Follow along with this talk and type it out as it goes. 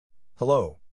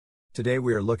Hello. Today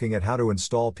we are looking at how to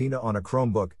install Pinta on a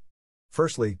Chromebook.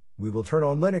 Firstly, we will turn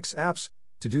on Linux apps.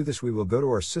 To do this, we will go to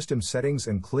our system settings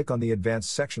and click on the advanced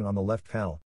section on the left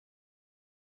panel.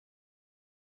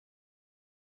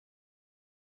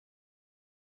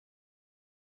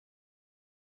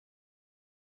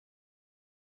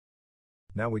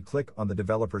 Now we click on the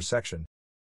developer section.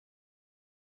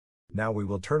 Now we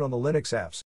will turn on the Linux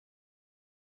apps.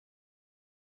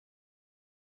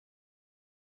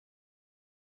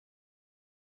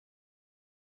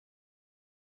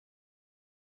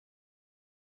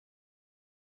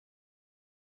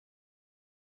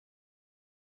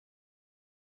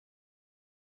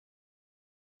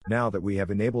 Now that we have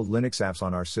enabled Linux apps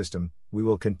on our system, we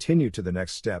will continue to the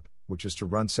next step, which is to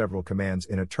run several commands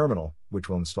in a terminal, which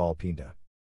will install Pinta.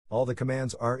 All the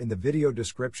commands are in the video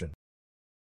description.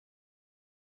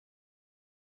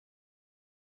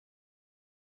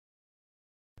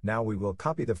 Now we will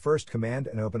copy the first command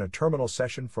and open a terminal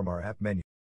session from our app menu.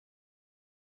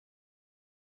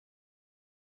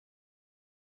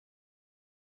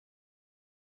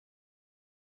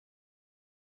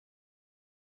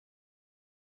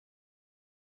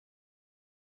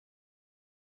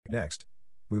 Next,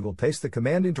 we will paste the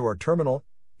command into our terminal,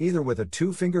 either with a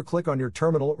two-finger click on your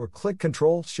terminal or click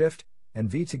Ctrl, Shift, and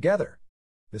V together.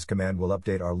 This command will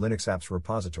update our Linux apps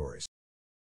repositories.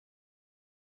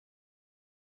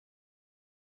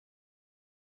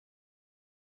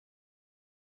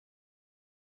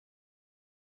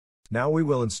 Now we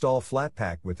will install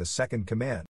Flatpak with the second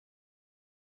command.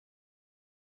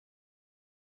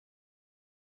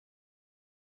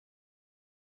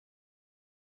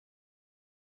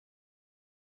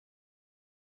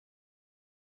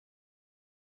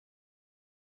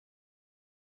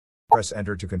 Press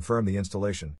Enter to confirm the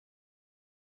installation.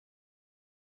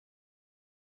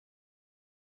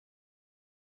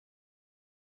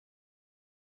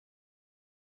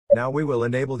 Now we will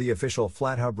enable the official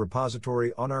FlatHub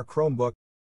repository on our Chromebook.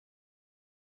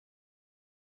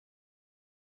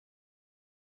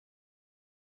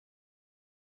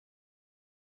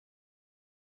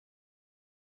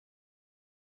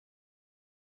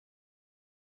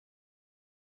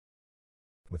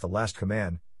 With the last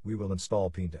command, we will install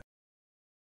Pinta.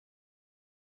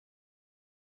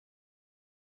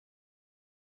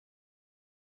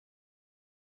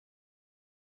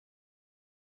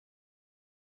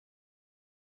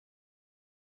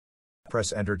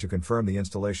 Press Enter to confirm the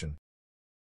installation.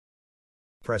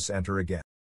 Press Enter again.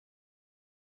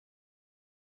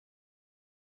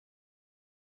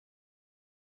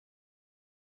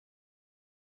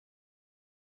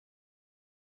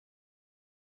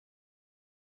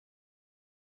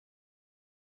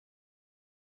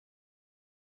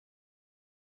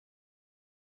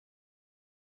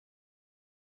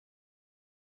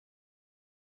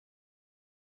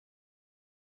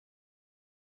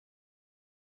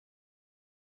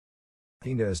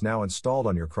 Pinta is now installed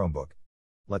on your Chromebook.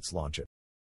 Let's launch it.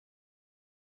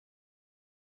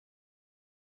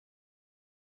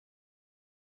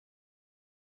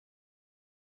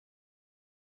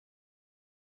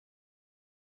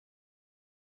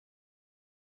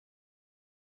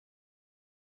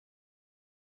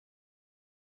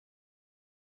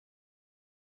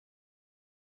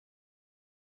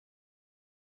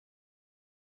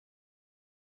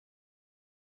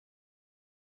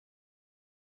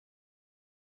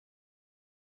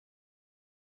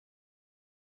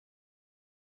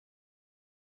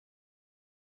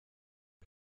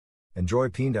 Enjoy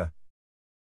Pinta.